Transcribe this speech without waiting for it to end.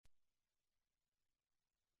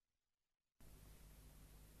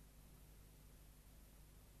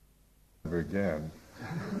ever again.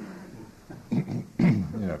 You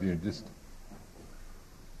know, if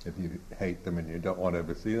you hate them and you don't want to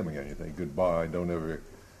ever see them again, you say goodbye, don't ever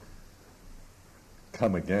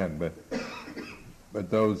come again. But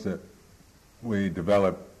those that we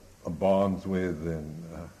develop bonds with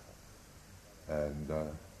and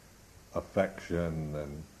affection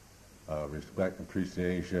and respect,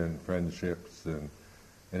 appreciation, friendships, and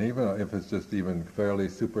even if it's just even fairly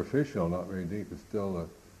superficial, not very deep, it's still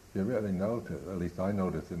you really notice, at least I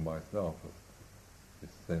notice in myself,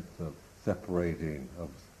 this sense of separating, of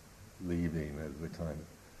leaving as the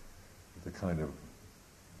kind of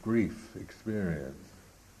grief experience.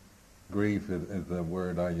 Grief is the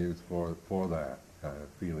word I use for that kind of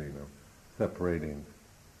feeling of separating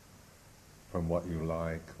from what you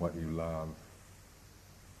like, what you love.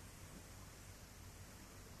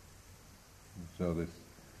 And so this,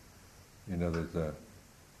 you know, this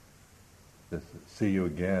see you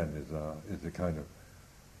again is a kind of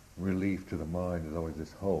relief to the mind. There's always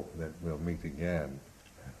this hope that we'll meet again.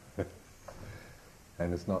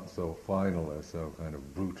 And it's not so final or so kind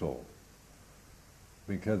of brutal.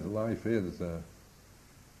 Because life is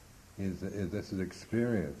this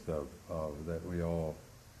experience of that we all,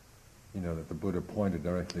 you know, that the Buddha pointed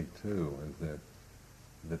directly to, is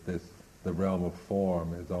that the realm of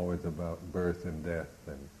form is always about birth and death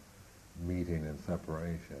and meeting and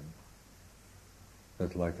separation.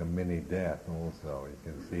 It's like a mini death also. You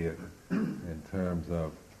can see it in terms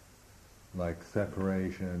of like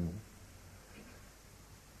separation,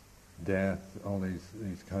 death, all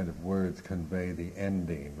these kind of words convey the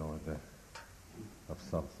ending or of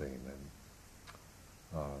something,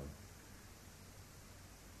 and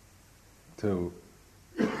to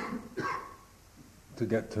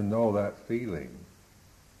get to know that feeling,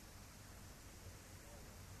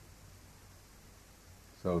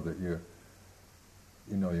 so that you're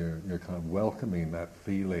kind of welcoming that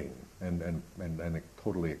feeling and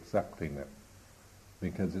totally accepting it.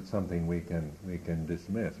 Because it's something we can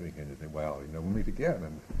dismiss. We can just say, well, you know, we'll meet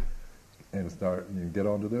again, and start and get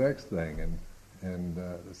on to the next thing, and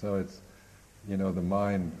so it's, you know, the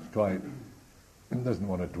mind doesn't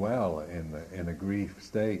want to dwell in a grief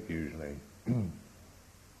state usually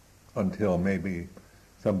until maybe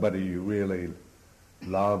somebody you really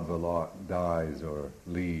love a lot dies or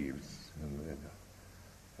leaves,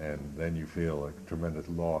 and then you feel a tremendous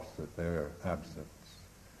loss at their absence.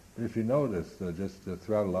 If you notice, just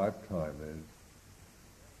throughout a lifetime,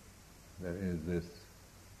 there is this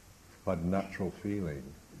quite natural feeling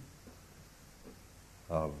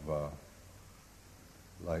of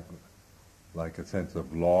like a sense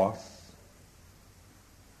of loss,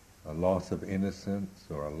 a loss of innocence,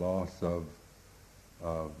 or a loss of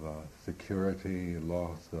security, a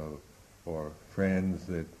loss of or friends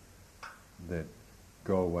that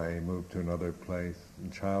go away, move to another place.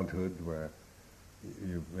 In childhood, where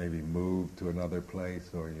you maybe moved to another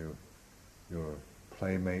place, or your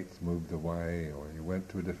playmates moved away, or you went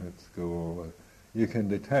to a different school. You can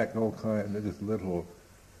detect all kinds of just little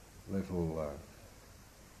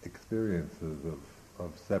experiences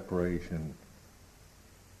of separation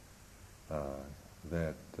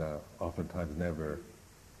that oftentimes never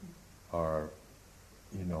are,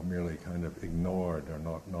 you know, merely kind of ignored or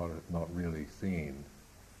not really seen.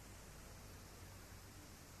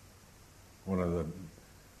 One of the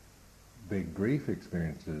big grief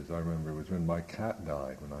experiences I remember was when my cat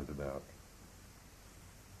died when I was about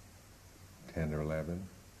 10 or 11.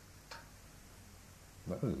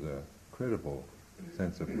 That was a critical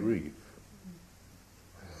sense of grief.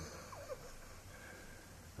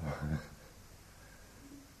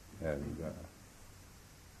 And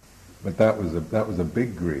but that was a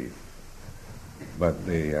big grief. But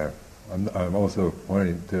I'm also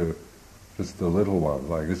pointing to just the little ones,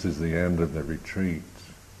 like this is the end of the retreat,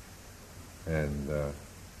 and then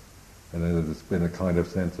there's been a kind of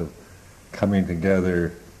sense of coming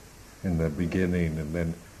together in the beginning,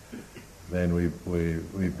 and then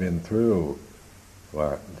we've been through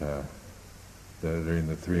during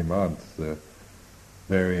the 3 months the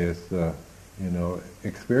various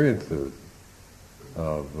experiences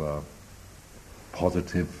of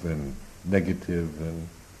positive and negative and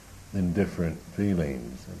indifferent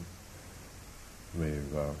feelings. And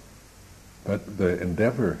but the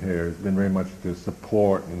endeavor here has been very much to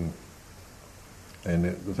support so I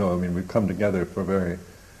mean we've come together for very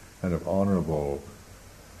kind of honorable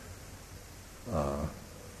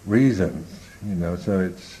reasons,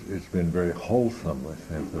 so it's been very wholesome, a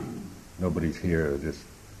sense of nobody's here to just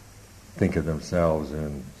think of themselves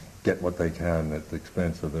and get what they can at the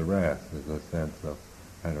expense of the rest. There's a sense of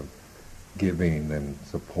kind of giving and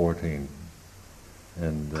supporting,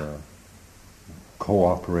 and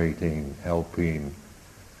cooperating, helping,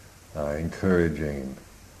 encouraging.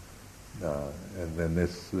 And then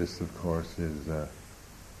this of course is,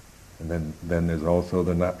 and then there's also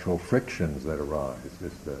the natural frictions that arise,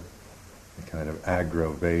 just the kind of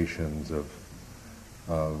aggravations of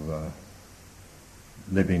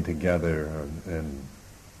living together and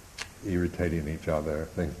irritating each other,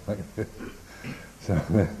 things like this. So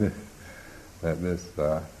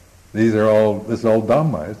this is all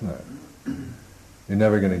Dhamma, isn't it? You're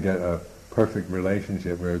never going to get a perfect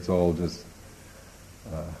relationship where it's all just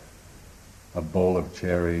a bowl of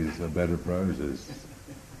cherries, a bed of roses.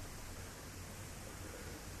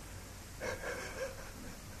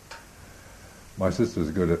 My sister's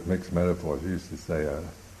good at mixed metaphors. She used to say a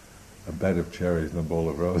bed of cherries and a bowl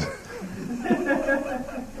of roses.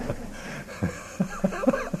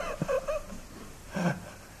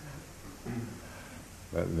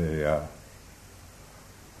 But they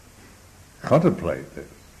contemplate this.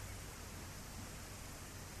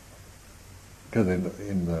 Because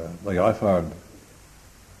like I found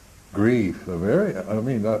grief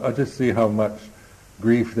I just see how much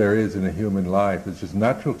grief there is in a human life. It's just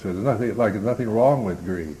natural to it. There's nothing wrong with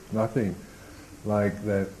grief. Nothing like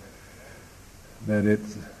that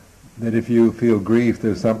if you feel grief,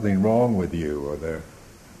 there's something wrong with you,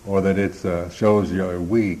 or that it shows you're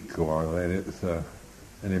weak, or that it's an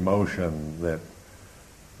emotion that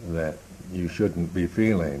you shouldn't be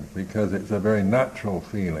feeling, because it's a very natural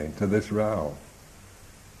feeling to this realm.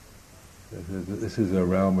 This is a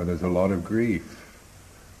realm where there's a lot of grief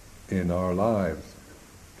in our lives,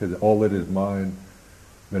 because all that is mine,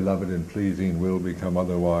 beloved and pleasing, will become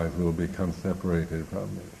otherwise, will become separated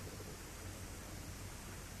from me.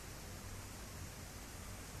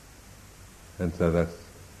 And so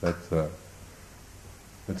that's a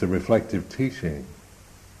reflective teaching.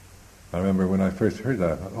 I remember when I first heard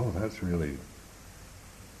that, I thought, oh, that's really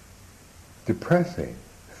depressing.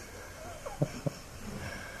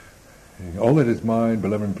 All that is mine,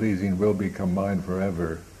 beloved and pleasing, will become mine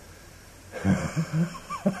forever.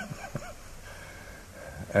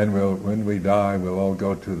 And when we die, we'll all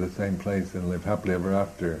go to the same place and live happily ever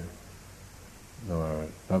after. Or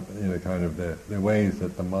kind of the ways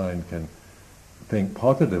that the mind can think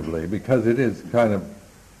positively, because it is kind of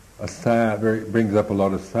brings up a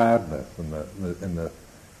lot of sadness when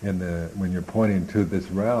you're pointing to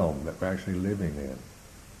this realm that we're actually living in.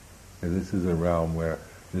 Because this is a realm where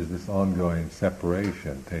there's this ongoing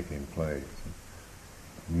separation taking place,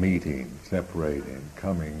 meeting, separating,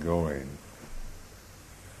 coming, going,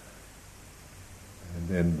 and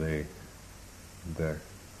then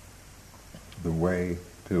the way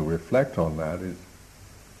to reflect on that is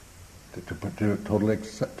to totally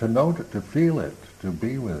accept, to note it, to feel it, to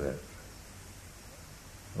be with it.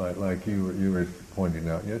 Like you were pointing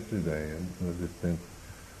out yesterday, and this sense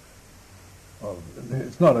of,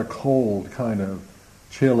 it's not a cold kind of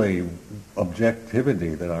chilly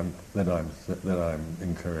objectivity that I'm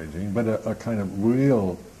encouraging, but a kind of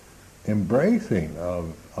real embracing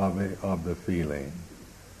of the feeling.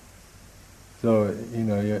 So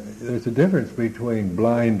there's a difference between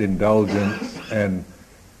blind indulgence and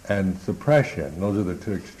suppression. Those are the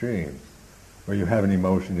two extremes, where you have an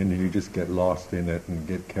emotion and you just get lost in it and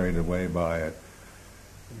get carried away by it,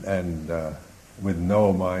 and with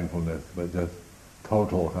no mindfulness, but just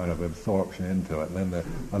total kind of absorption into it. And then the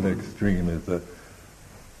other extreme is the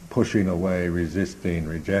pushing away, resisting,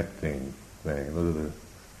 rejecting thing. Those are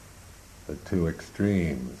the two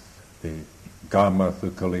extremes. The Gamma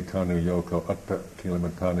Sukalikanu Yoko, Atta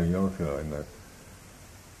Kilimatanu Yoko in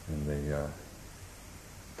the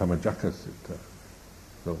Dhammacakka Sutta.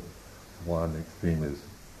 So one extreme is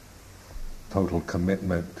total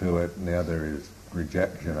commitment to it, and the other is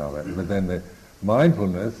rejection of it. But then the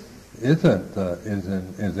mindfulness is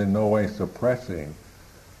in no way suppressing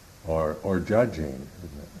or judging,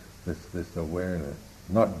 isn't it? This awareness,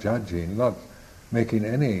 not judging, not making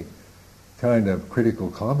any kind of critical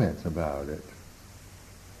comments about it.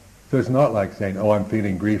 So it's not like saying, oh, I'm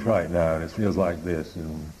feeling grief right now, and it feels like this,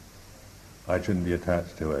 and I shouldn't be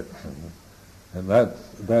attached to it. And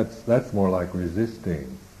that's more like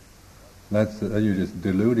resisting. You're just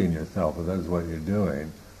deluding yourself if that's what you're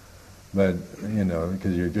doing. But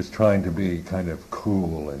because you're just trying to be kind of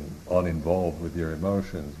cool and uninvolved with your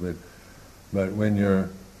emotions. But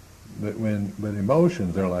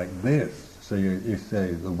emotions are like this. So you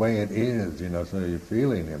say the way it is, so you're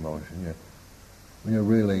feeling the emotion. When you're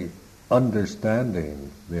really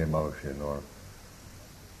understanding the emotion or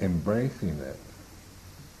embracing it,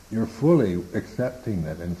 you're fully accepting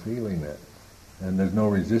it and feeling it. And there's no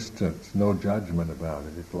resistance, no judgment about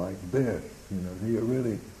it. It's like this, you're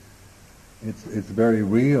really it's very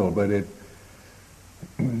real, but it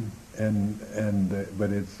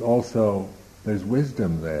but it's also, there's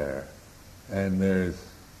wisdom there, and there's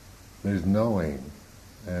knowing,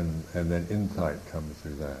 and then insight comes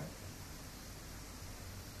through that.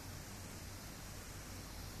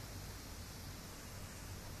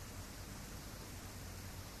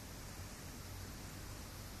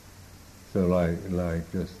 So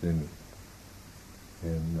like just in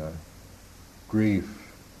grief,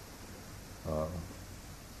 uh,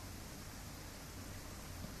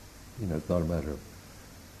 it's not a matter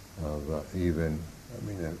of even, I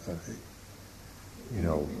mean,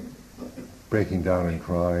 breaking down and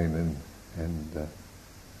crying and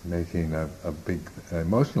making a big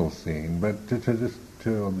emotional scene, but to just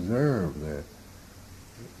to observe that,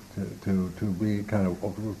 to be kind of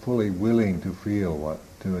fully willing to feel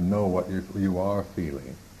to know what you are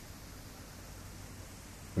feeling,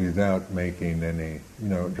 without making any,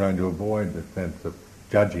 trying to avoid the sense of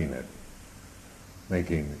judging it,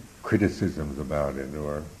 making criticisms about it,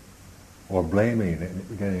 or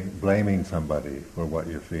blaming somebody for what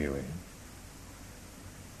you're feeling.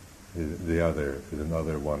 The other is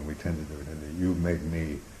another one we tend to do. You've made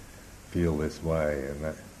me feel this way, and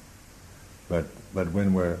that. But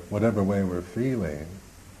when whatever way we're feeling,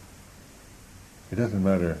 it doesn't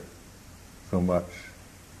matter so much,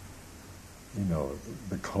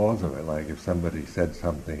 the cause of it. Like if somebody said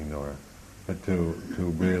something, but to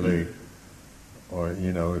really, or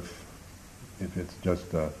if it's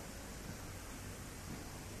just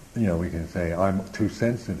we can say I'm too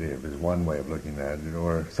sensitive is one way of looking at it,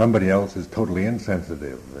 or somebody else is totally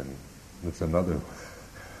insensitive, and that's another.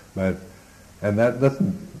 And that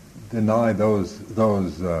doesn't deny those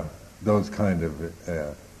kind of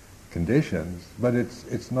conditions, but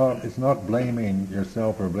it's not blaming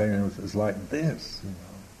yourself or blaming others. It's like this,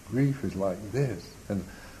 grief is like this, and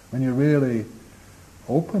when you're really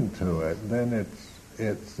open to it, then it's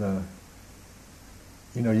it's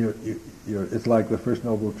like the First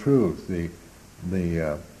Noble Truth, the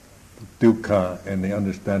dukkha and the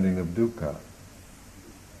understanding of dukkha.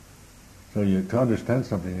 So to understand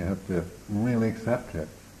something, you have to really accept it.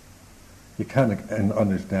 You can't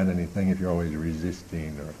understand anything if you're always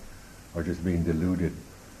resisting or just being deluded,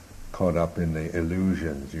 caught up in the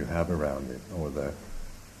illusions you have around it,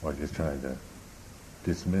 or just trying to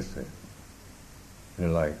dismiss it.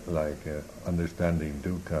 Understanding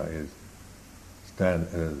dukkha is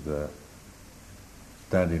standing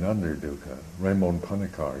under dukkha. Raymond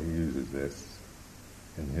Panikkar, he uses this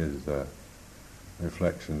in his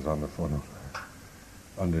reflections on the phone.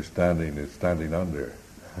 Understanding is standing under.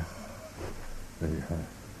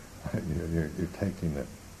 You're taking it,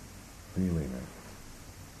 feeling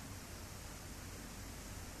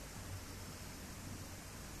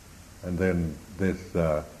it. And then this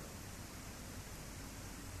the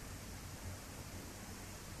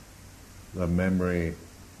memory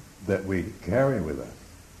that we carry with us,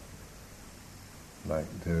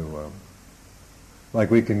 like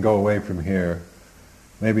we can go away from here,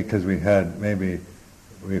 maybe because we've had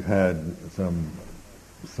some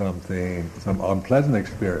unpleasant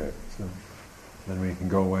experience, and then we can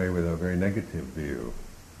go away with a very negative view,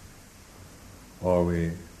 or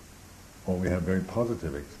we have very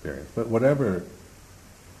positive experience. But whatever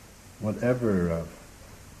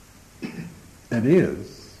it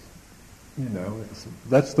is,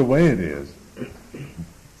 that's the way it is.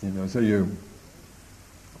 So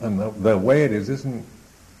and the way it is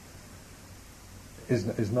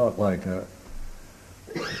not like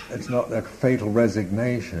it's not a fatal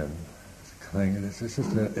resignation thing.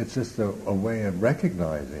 It's just a way of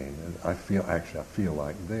recognizing. I feel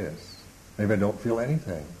like this. Maybe I don't feel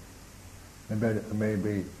anything.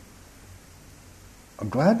 Maybe I'm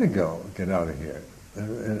glad to get out of here.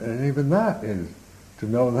 And even that is, to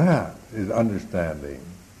know that is understanding.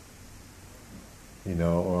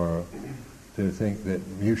 Or to think that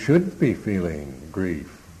you should be feeling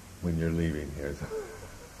grief when you're leaving here.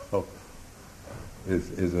 So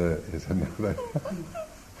is another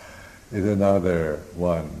is another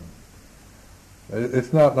one.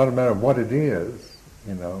 It's not a matter of what it is,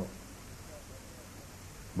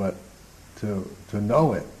 but to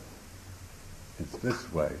know it. It's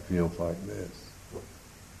this way, feels like this.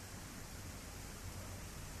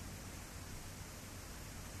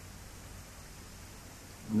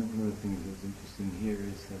 One of the things that's interesting here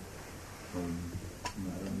is that, I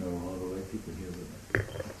don't know all the way people here, but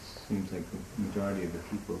it seems like the majority of the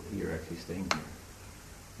people here are actually staying here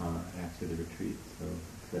after the retreat. So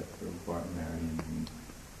except for Bart and Marion and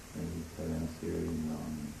maybe Kevin Siri and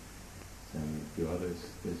a few others,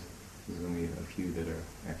 there's only a few that are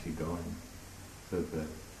actually going. So the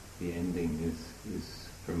the ending is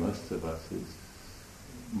for most of us is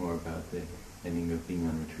more about the ending of being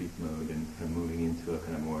on retreat mode and kind of moving into a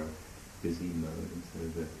kind of more busy mode, and so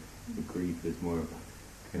the grief is more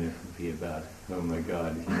going to be about, oh my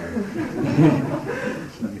God,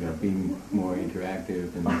 being more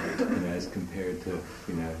interactive, and as compared to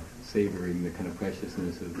savoring the kind of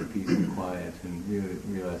preciousness of the peace and quiet, and really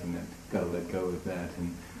realizing that got to let go of that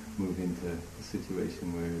and move into a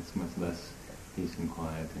situation where it's much less peace and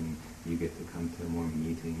quiet, and you get to come to more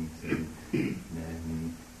meetings, and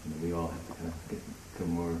we all have to kind of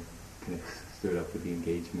become more kind of stirred up with the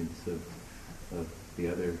engagements of the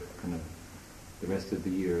other kind of the rest of the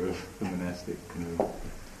year of the monastic kind of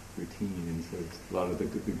routine, and so a lot of the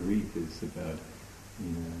grief is about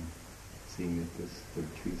seeing that the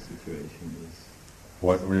retreat situation is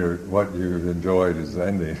what you've enjoyed is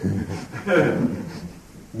ending.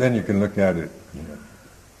 Then you can look at it.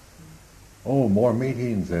 Oh, more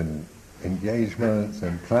meetings and engagements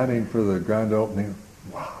and planning for the grand opening.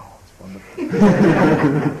 Wow, it's wonderful.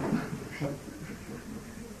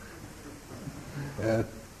 Yeah.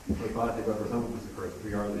 But for some of us, of course,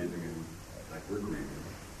 we are leaving and we're grieving.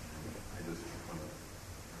 I just want to,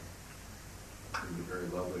 it would be very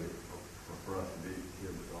lovely for us to be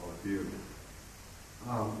here with all of you.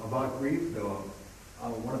 About grief, though,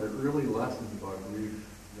 one of the early lessons about grief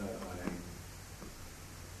that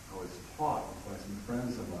I was taught by some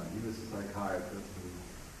friends of mine. He was a psychiatrist,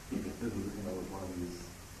 and this was one of these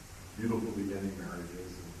beautiful beginning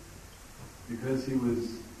marriages. And because he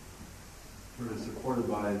was sort of supported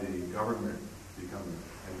by the government to become a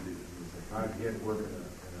psychiatrist, he had to work in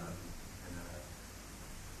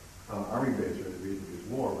an army base during the Vietnamese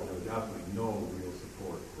War, when there was absolutely no real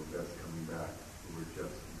support for vets coming back who were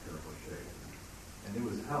just in terrible shape. And it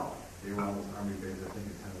was hell. They were on this army base, I think,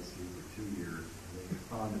 in Tennessee for 2 years, and they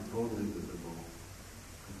found it totally visible,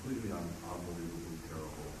 completely unbelievably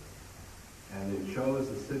terrible. And they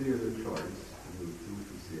chose the city of their choice to move to,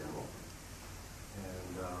 which was Seattle.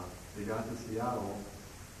 And they got to Seattle,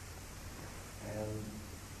 and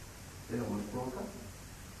they almost broke up.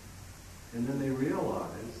 And then they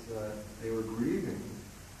realized that they were grieving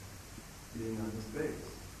being on this base.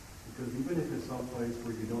 Because even if you're someplace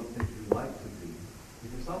where you don't think you'd like to be, if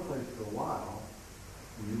you're someplace for a while,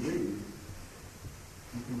 when you leave,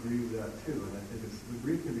 you can grieve that too. And I think the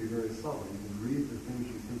grief can be very subtle. You can grieve the things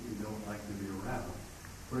you think you don't like to be around.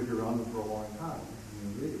 But if you're around them for a long time, and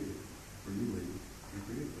you leave, or you leave, you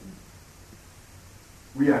grieve them.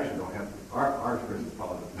 We actually don't have to. Our experience is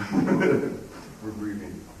positive. We're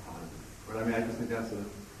grieving positive. But I mean, I just think that's a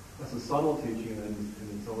subtle teaching, and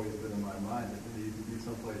it's always been in my mind that you can be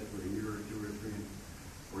someplace for a year or 2 or 3,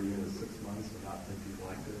 or even 6 months and not think you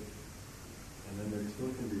liked it. And then there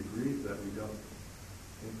still can be grief that we don't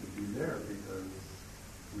think to be there because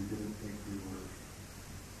we didn't think we were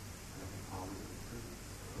having positive experience.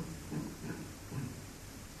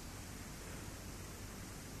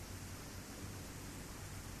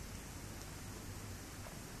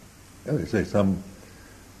 Yeah, they say some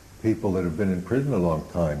people that have been in prison a long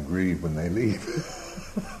time grieve when they leave.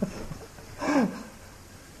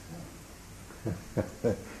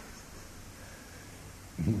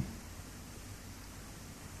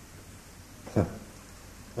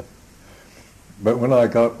 But when I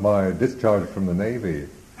got my discharge from the Navy,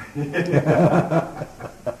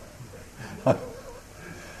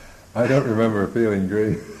 I don't remember feeling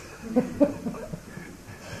grief.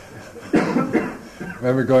 I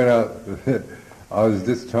remember going out, I was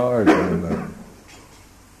discharged in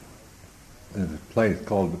a place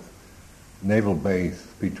called Naval Base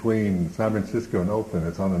between San Francisco and Oakland.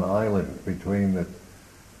 It's on an island between the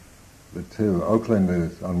two. Oakland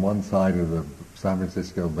is on one side of the San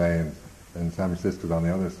Francisco Bay, and San Francisco's on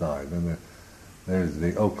the other side. And there's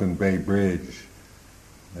the Oakland Bay Bridge,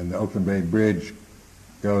 and the Oakland Bay Bridge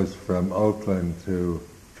goes from Oakland to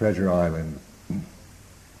Treasure Island,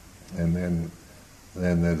 and then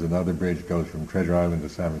there's another bridge goes from Treasure Island to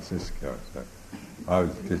San Francisco. So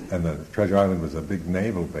and the Treasure Island was a big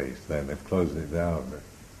naval base then. They've closed it down. But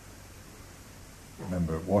I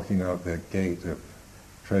remember walking out that gate of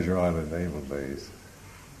Treasure Island Naval Base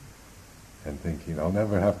and thinking, I'll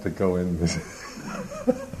never have to go in this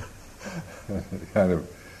kind of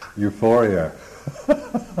euphoria.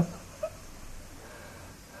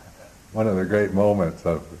 One of the great moments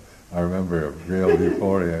I remember of real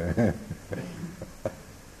euphoria.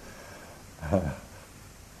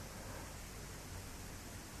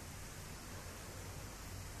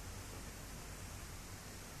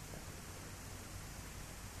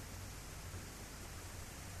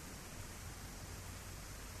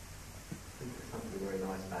 Something very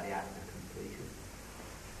nice about the act of completion.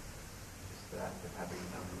 that, but having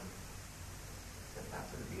set that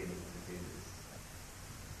at the beginning to do this,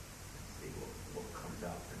 see what comes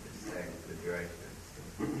up and just stay with the duration.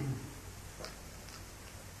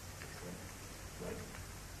 Like,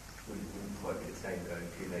 wouldn't quite be the same going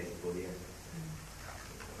 2 days before the end.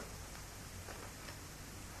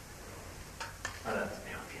 I know that's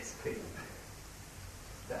the obvious thing.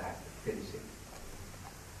 Just the act of finishing.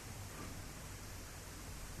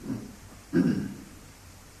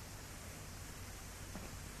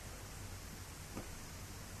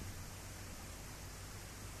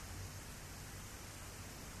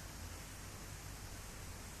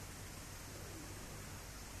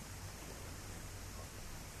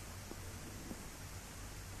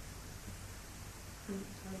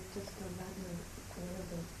 Just on that note, one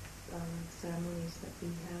of the ceremonies that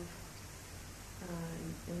we have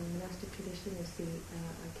in the monastic tradition is the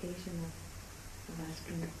occasion of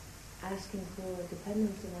asking for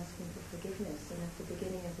dependence and asking for forgiveness. And at the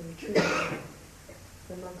beginning of the retreat,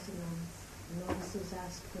 the monks and novices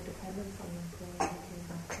ask for dependence on the Lord who came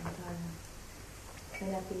back from Thailand.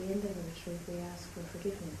 And at the end of the retreat, we ask for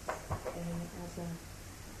forgiveness. And as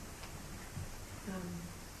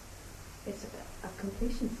it's a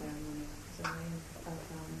completion ceremony. It's a way of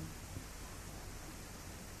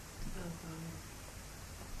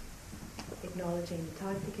acknowledging the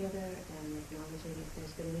time together and acknowledging if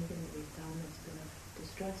there's been anything that we've done that's been of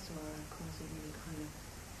distress or causing any kind of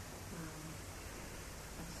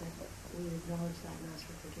upset. We acknowledge that and ask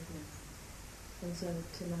for forgiveness. And so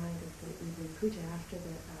tonight at the evening puja, after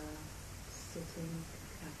the sitting,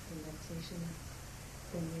 after the meditation,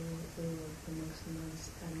 then the monks and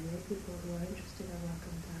nuns and many people who are interested are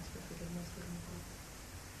welcome to ask for forgiveness with me.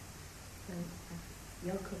 And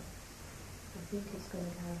Yoko, I think, is going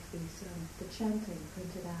to have these the chanting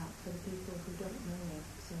printed out for the people who don't know it.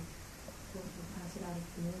 So we'll pass it out at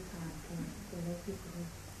the meantime for those people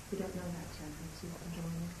who don't know that chanting, so you can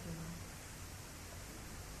join in if you like.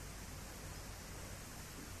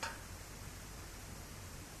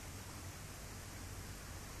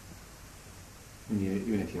 And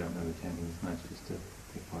even if you don't know the chanting, it's nice just to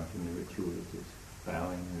take part in the ritual of just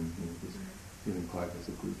bowing and just feeling quiet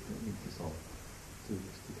as a group. That means us all do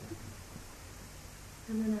this together.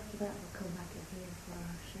 And then after that, we'll come back in here for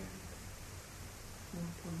our sharing.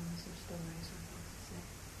 More poems or stories or things to say,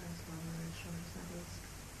 or as long or as short as that is.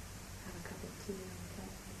 Have a cup of tea or a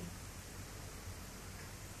cup, maybe.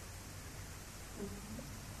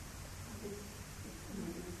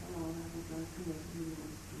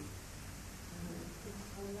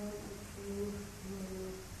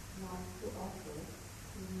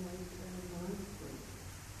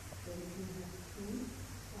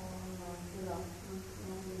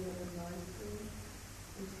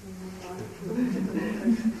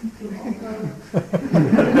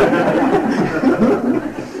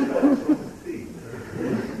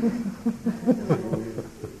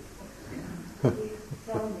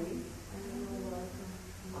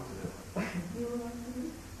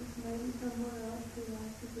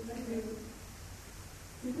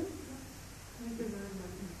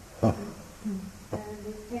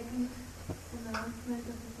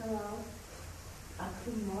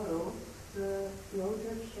 Tomorrow, the roads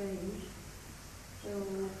have changed, so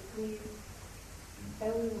please,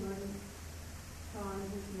 everyone sign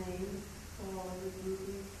his name or the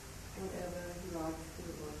duty, whatever he likes to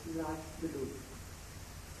do, what he likes to do.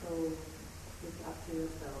 So it's up to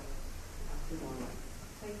yourself tomorrow.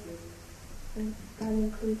 Thank you. And that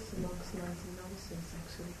includes the monks, nuns, and novices,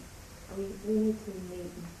 actually. We need to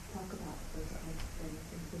meet and talk about those kinds of things,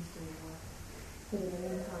 and please do it all. But in the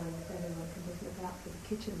meantime, if anyone can just look out for the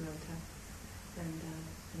kitchen rota, and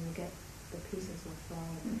we'll get the pieces will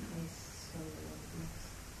fall into place so that it makes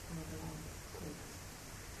however long it takes.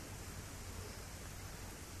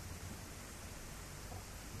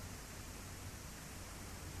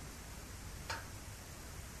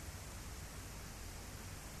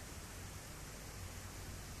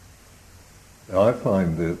 I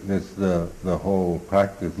find that the whole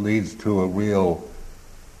practice leads to a real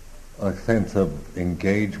sense of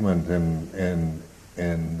engagement and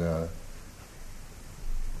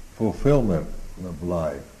fulfillment of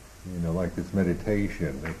life. You know, like this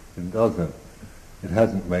meditation. It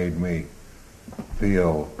hasn't made me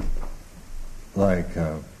feel like.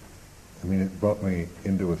 It brought me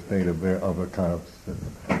into a state of a kind of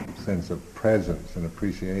sense of presence and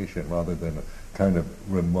appreciation, rather than a kind of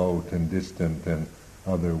remote and distant and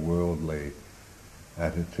otherworldly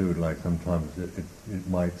attitude, like sometimes it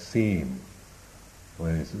might seem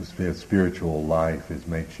when it's spiritual life. It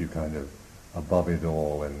makes you kind of above it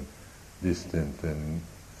all and distant and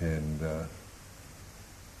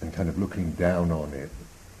and kind of looking down on it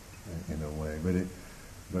in a way.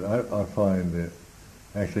 But I find that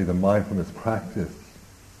actually the mindfulness practice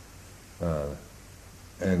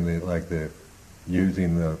and the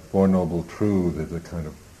using the Four Noble Truths as a kind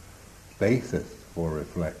of basis for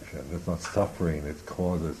reflection. It's not suffering, it's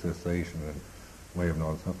causes cessation and way of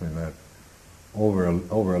non-suffering. That over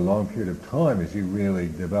a long period of time, as you really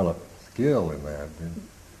develop skill in that, and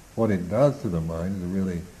what it does to the mind is it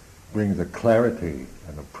really brings a clarity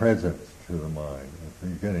and a presence to the mind. And so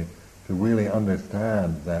you're getting to really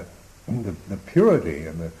understand that the purity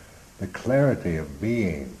and the clarity of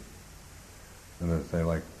being. And they say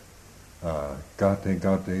like gati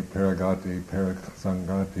gati paragati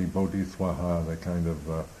parasangati bodhiswaha, the kind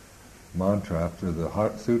of mantra after the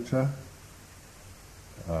Heart Sutra.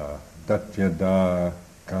 Datyada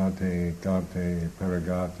gati gati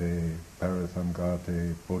paragati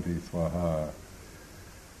parasamgati bodhiswaha.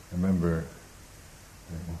 I remember,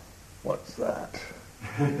 what's that?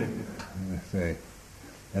 And they say,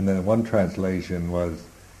 and then one translation was,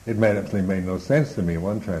 it actually made no sense to me.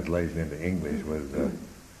 One translation into English was,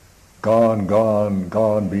 gone, gone,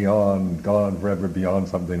 gone beyond, gone forever beyond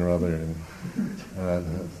something or other. And,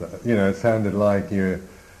 it sounded like you're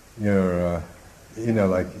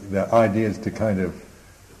like the idea is to kind of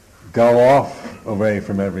go off away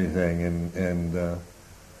from everything and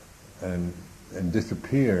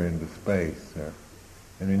disappear into space.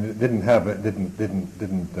 I mean, it didn't kind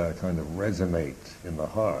of resonate in the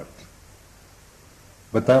heart.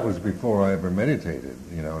 But that was before I ever meditated,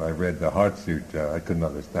 and I read the Heart Sutra. I couldn't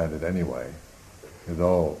understand it anyway. It was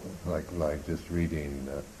all like just reading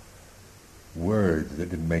words that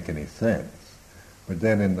didn't make any sense. But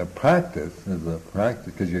then in the practice,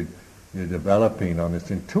 because you're developing on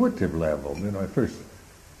this intuitive level. I first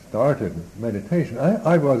started meditation.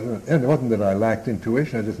 I wasn't, and it wasn't that I lacked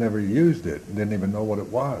intuition. I just never used it. Didn't even know what it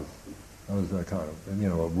was. I was a kind of,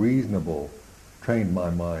 a reasonable, trained my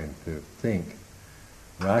mind to think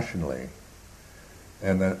rationally.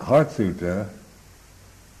 And the Heart Sutra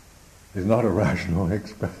is not a rational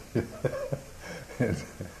expression.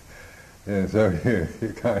 and so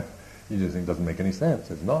you just think it doesn't make any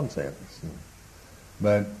sense. It's nonsense.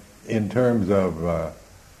 But in terms of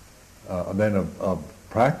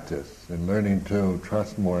practice and learning to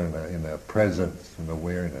trust more in a presence and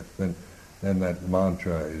awareness, then that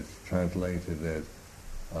mantra is translated as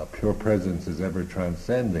pure presence is ever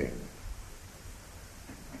transcending.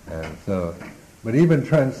 And so, but even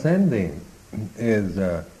transcending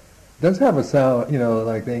does have a sound,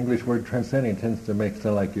 like the English word transcending tends to make it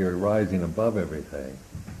sound like you're rising above everything.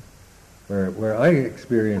 Where I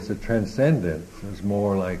experience a transcendence is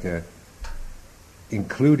more like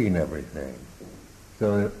including everything.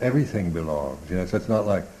 So everything belongs, so it's not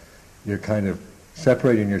like you're kind of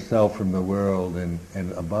separating yourself from the world and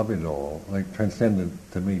above it all. Like transcendent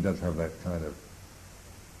to me does have that kind of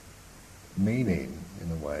meaning in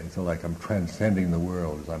a way. So like I'm transcending the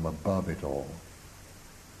world as I'm above it all.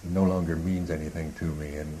 It no longer means anything to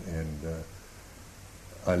me, and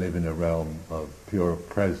I live in a realm of pure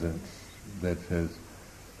presence that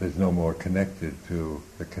is no more connected to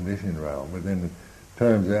the conditioned realm. But then in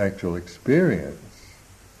terms of actual experience,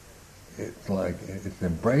 it's like it's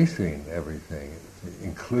embracing everything. It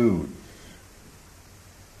includes.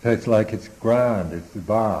 So it's like it's grand, it's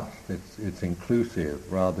vast, it's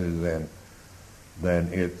inclusive, rather than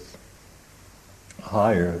it's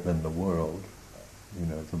higher than the world.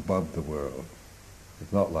 It's above the world.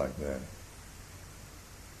 It's not like that.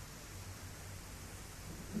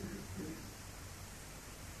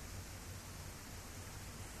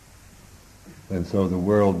 And so the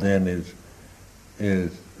world then is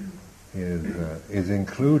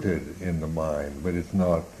included in the mind, but it's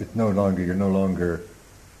not. It's no longer. You're no longer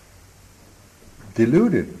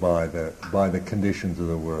deluded by the conditions of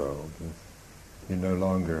the world. You're no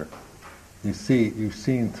longer. You've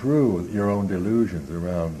seen through your own delusions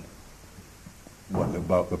around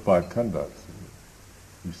about the five khandhas.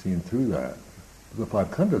 You've seen through that. The five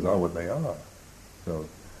khandhas are what they are. So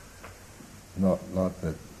not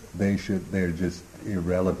that they're just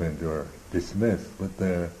irrelevant or dismissed, but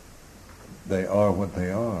they are what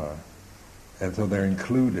they are. And so they're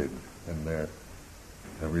included and they're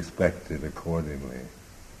respected accordingly.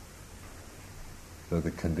 So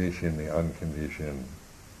the conditioned, the unconditioned,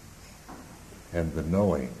 and the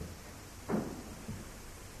knowing.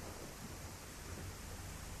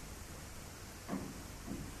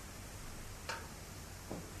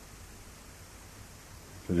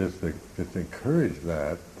 So just encourage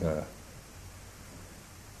that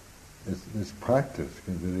this practice,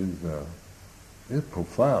 because it is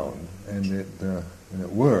profound and it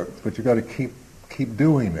works. But you got to keep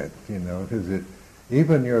doing it, because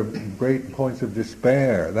even your great points of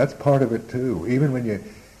despair, that's part of it too. Even when you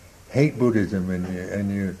hate Buddhism and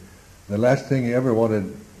the last thing you ever want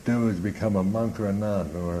to do is become a monk or a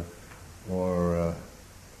nun,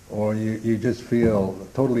 or you just feel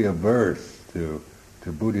totally averse to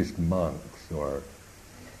Buddhist monks or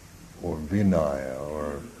Vinaya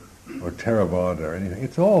or Theravada or anything.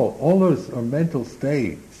 It's all those are mental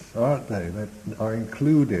states, aren't they, that are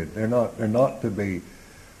included. They're not to be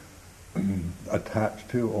attached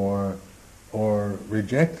to or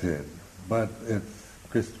rejected, but it's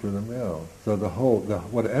Christopher the Mill. So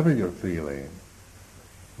whatever you're feeling,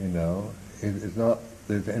 it's not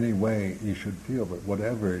there's any way you should feel, but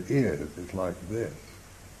whatever it is, it's like this.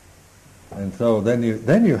 And so then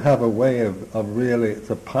you have a way of really, it's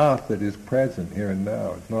a path that is present here and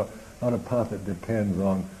now. It's not a path that depends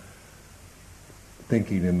on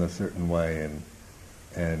thinking in a certain way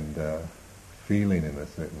and feeling in a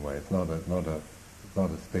certain way. It's not a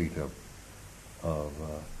state of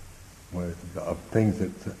things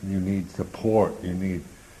that you need support. You need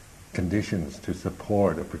conditions to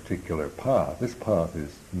support a particular path. This path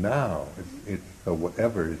is now. So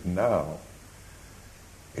whatever is now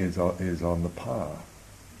is on the path,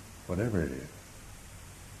 whatever it is.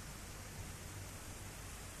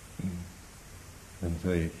 And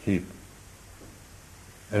so you keep,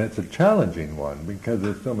 and it's a challenging one because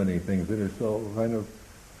there's so many things that are so kind of,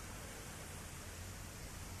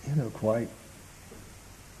 quite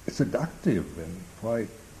seductive and quite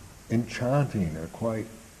enchanting or quite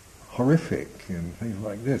horrific and things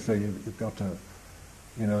like this. So you've got to,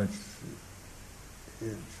 it's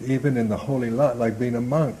even in the holy life, like being a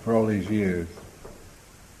monk for all these years,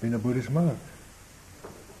 being a Buddhist monk.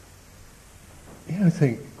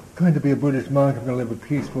 Think, going to be a Buddhist monk, I'm going to live a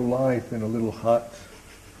peaceful life in a little hut.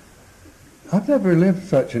 I've never lived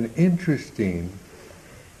such an interesting,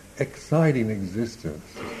 exciting existence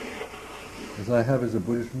as I have as a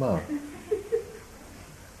Buddhist monk.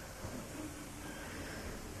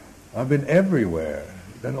 I've been everywhere,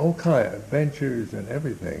 done all kinds of adventures and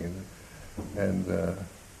everything, and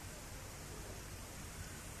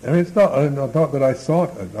it's not that I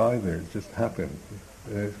sought it either. It just happened.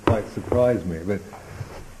 It quite surprised me,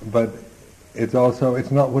 but it's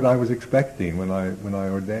not what I was expecting when I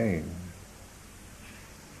ordained.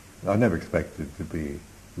 I never expected to be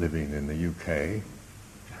living in the UK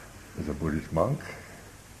as a Buddhist monk.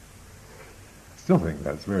 Still think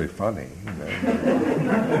that's very funny.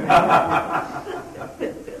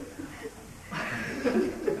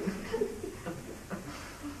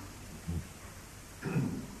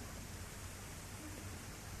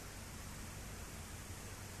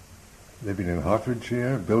 Living in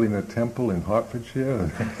Hertfordshire, building a temple in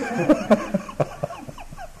Hertfordshire.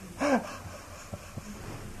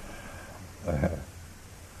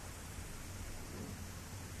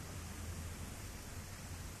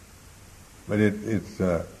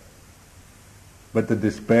 But the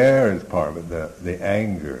despair is part of it, the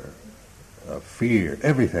anger, fear,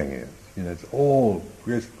 everything is. It's all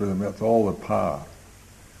grist for them, it's all the path.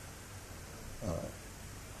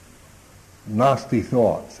 Nasty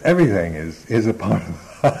thoughts, everything is a part of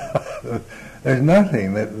it. There's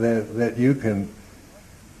nothing that you can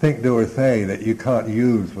think, do, or say that you can't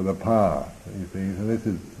use for the path. You see, so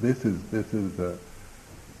this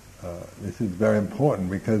is very important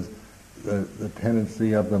because the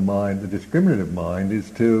tendency of the mind, the discriminative mind,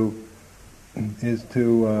 is to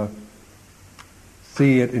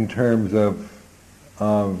see it in terms of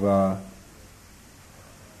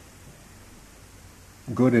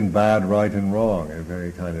good and bad, right and wrong. A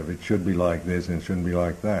very kind of, it should be like this and it shouldn't be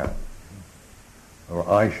like that. Or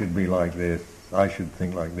I should be like this, I should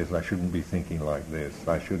think like this, I shouldn't be thinking like this,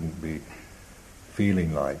 I shouldn't be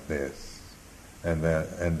feeling like this. And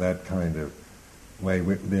that kind of way,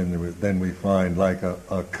 then we find like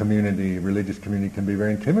a community, religious community can be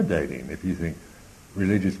very intimidating. If you think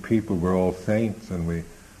religious people, we're all saints and we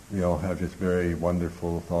all have just very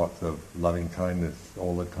wonderful thoughts of loving kindness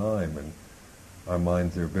all the time, and our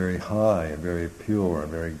minds are very high and very pure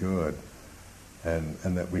and very good, and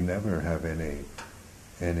that we never have any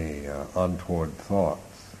untoward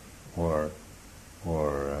thoughts or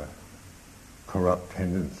corrupt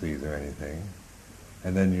tendencies or anything.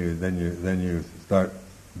 And then you start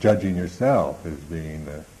judging yourself as being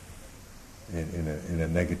in a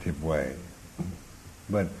negative way.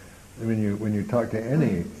 But when you talk to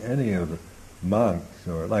any of the monks,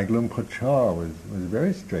 or like Luang Por Chah was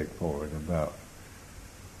very straightforward about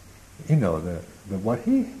the what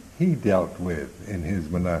he dealt with in his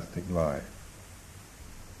monastic life,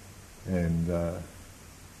 and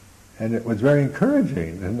it was very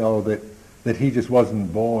encouraging to know that that he just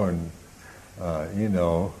wasn't born, in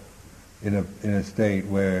a state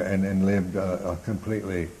where and lived a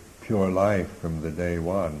completely pure life from the day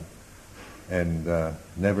one, and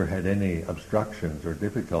never had any obstructions or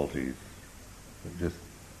difficulties. Just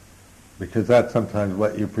because that's sometimes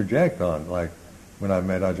what you project on. Like when I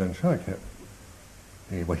met Ajahn Chah,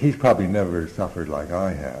 he's probably never suffered like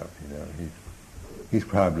I have. He's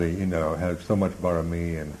probably has so much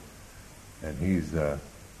barami, and he's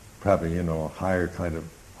probably a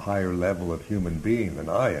higher level of human being than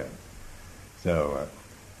I am. So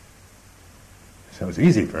it's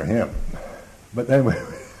easy for him. But then,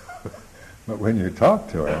 but when you talk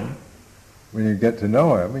to him, when you get to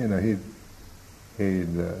know him,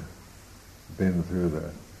 he'd been through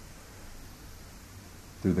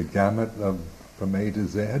the gamut of from A to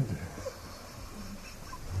Z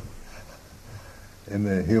in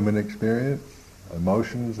the human experience,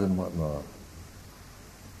 emotions and whatnot.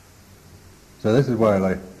 So this is why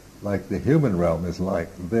like the human realm is like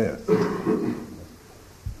this.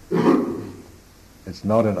 It's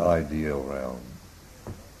not an ideal realm,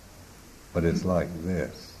 but it's like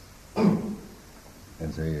this.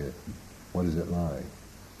 And so what is it like?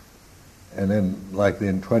 And then like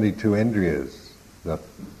in 22 indriyas, the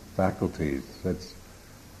faculties,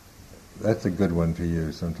 that's a good one to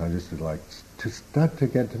use sometimes, just to start to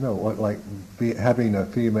get to know what having a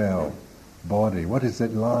female body, what is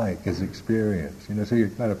it like as experience? So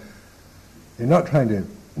you're not trying to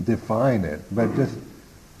define it, but just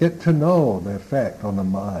get to know the effect on the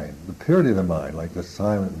mind, the purity of the mind, like the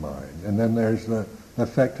silent mind, and then there's the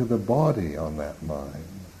effect of the body on that mind,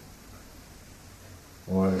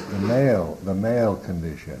 or the male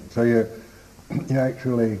condition. So you're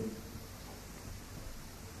actually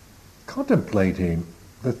contemplating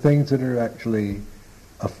the things that are actually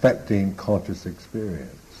affecting conscious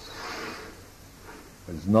experience.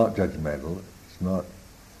 It's not judgmental, it's not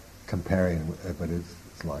comparing, but it's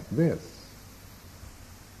like this.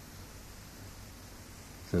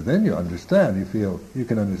 So then you understand, you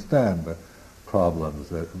can understand the problems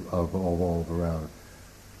that evolve around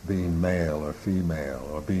being male or female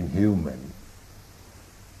or being human.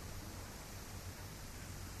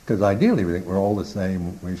 Because ideally we think we're all the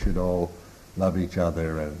same, we should all love each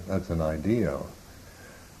other, and that's an ideal.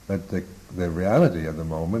 But the reality of the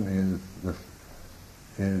moment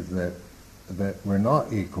is that we're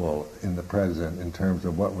not equal in the present in terms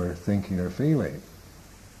of what we're thinking or feeling.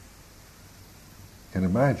 You can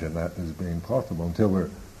imagine that as being possible until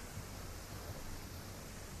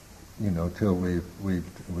till we've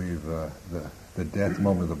the death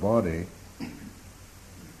moment of the body,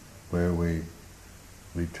 where we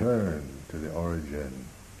return to the origin,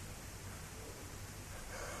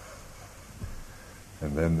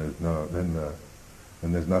 and then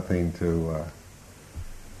there's nothing to.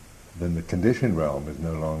 Then the conditioned realm is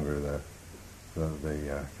no longer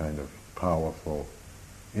the kind of powerful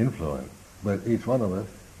influence. But each one of us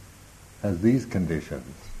has these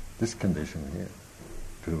conditions, this condition here,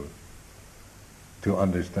 to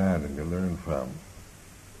understand and to learn from.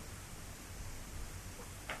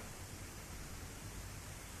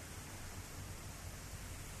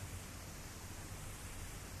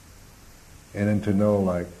 And then to know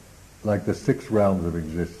like the 6 realms of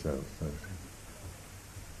existence,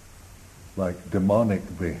 like demonic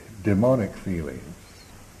feelings.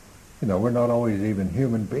 We're not always even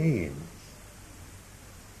human beings.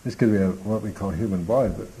 This could be what we call human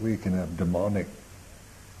body, but we can have demonic,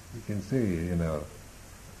 you can see,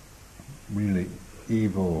 really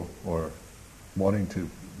evil or wanting to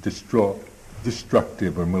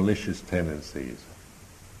destructive or malicious tendencies.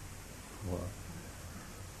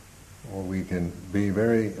 Or we can be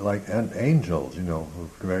very like angels,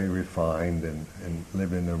 very refined and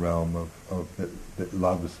live in a realm that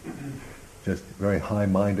loves just very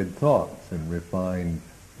high-minded thoughts and refined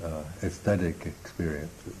aesthetic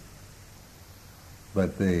experiences.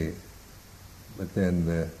 But then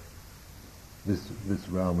this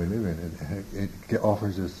realm we live in, it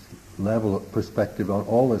offers us level of perspective on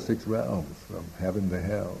all the 6 realms, from heaven to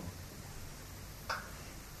hell.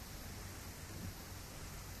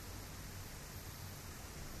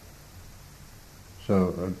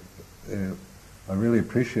 So I really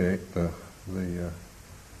appreciate the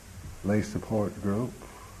lay support group.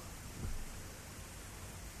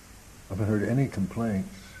 I haven't heard any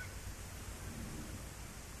complaints.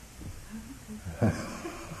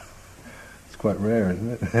 It's quite rare,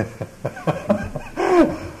 isn't it?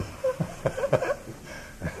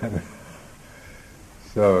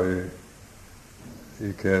 So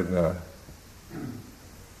you can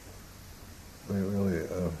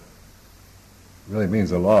really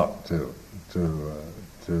means a lot to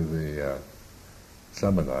the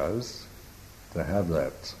seminars, to have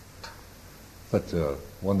that, such a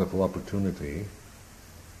wonderful opportunity,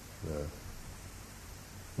 the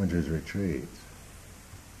Winter's Retreat.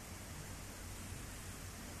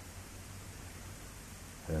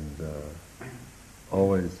 And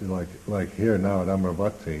always, like here now at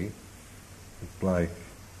Amaravati, it's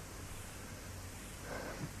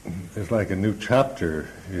like a new chapter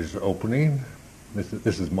is opening.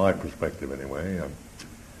 This is my perspective anyway.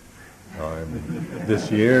 This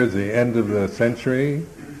year is the end of the century,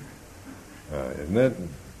 isn't it?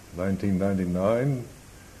 1999,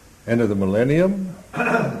 end of the millennium,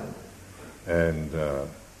 and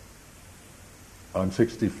I'm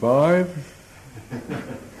 65,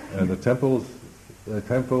 and the temple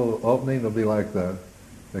opening will be like the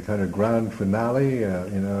kind of grand finale.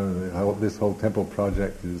 How this whole temple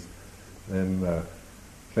project is then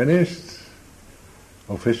finished,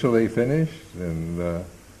 officially finished, and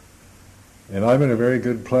I'm in a very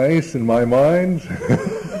good place in my mind,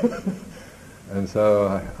 and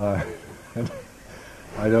so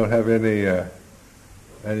I don't have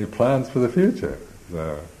any plans for the future.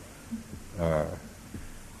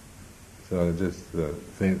 So just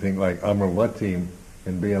think like Amaravati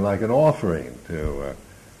can be like an offering to a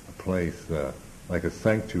place like a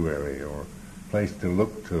sanctuary or a place to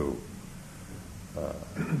look to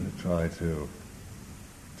try to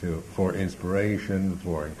for inspiration,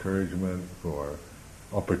 for encouragement, for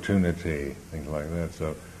opportunity, things like that.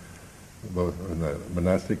 So both in the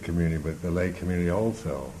monastic community, but the lay community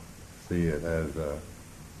also see it as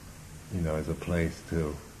as a place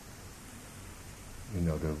to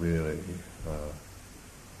to really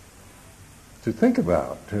to think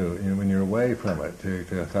about, when you're away from it, to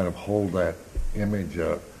kind of hold that image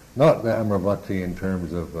of not the Amaravati in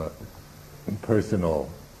terms of personal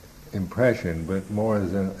impression, but more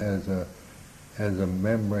as a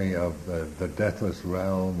memory of the deathless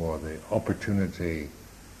realm, or the opportunity,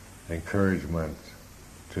 encouragement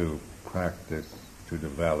to practice, to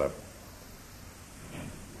develop,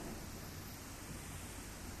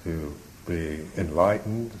 to be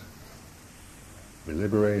enlightened, be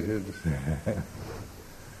liberated.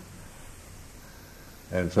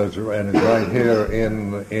 And so it's right here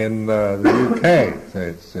in the UK. So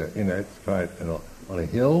it's it's right on a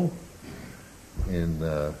hill in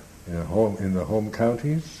the home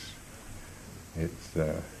counties. It's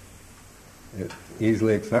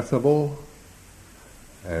easily accessible,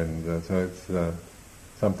 and so it's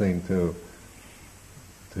something to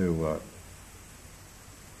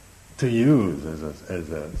use as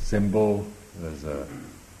a symbol, as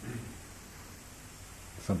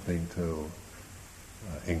something to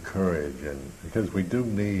encourage, and because we do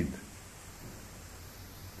need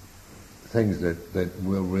things that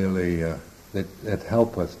will really that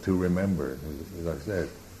help us to remember. As I said,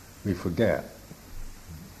 we forget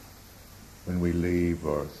when we leave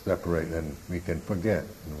or separate, and we can forget,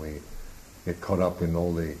 and we get caught up in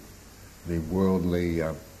all the worldly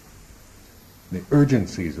the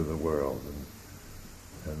urgencies of the world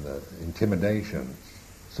and the intimidations.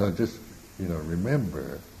 So just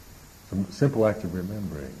remember, some simple act of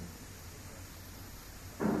remembering.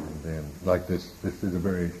 And then, like this is a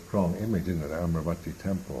very strong image in the Amaravati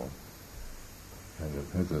temple, and it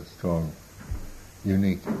has a strong,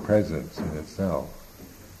 unique presence in itself.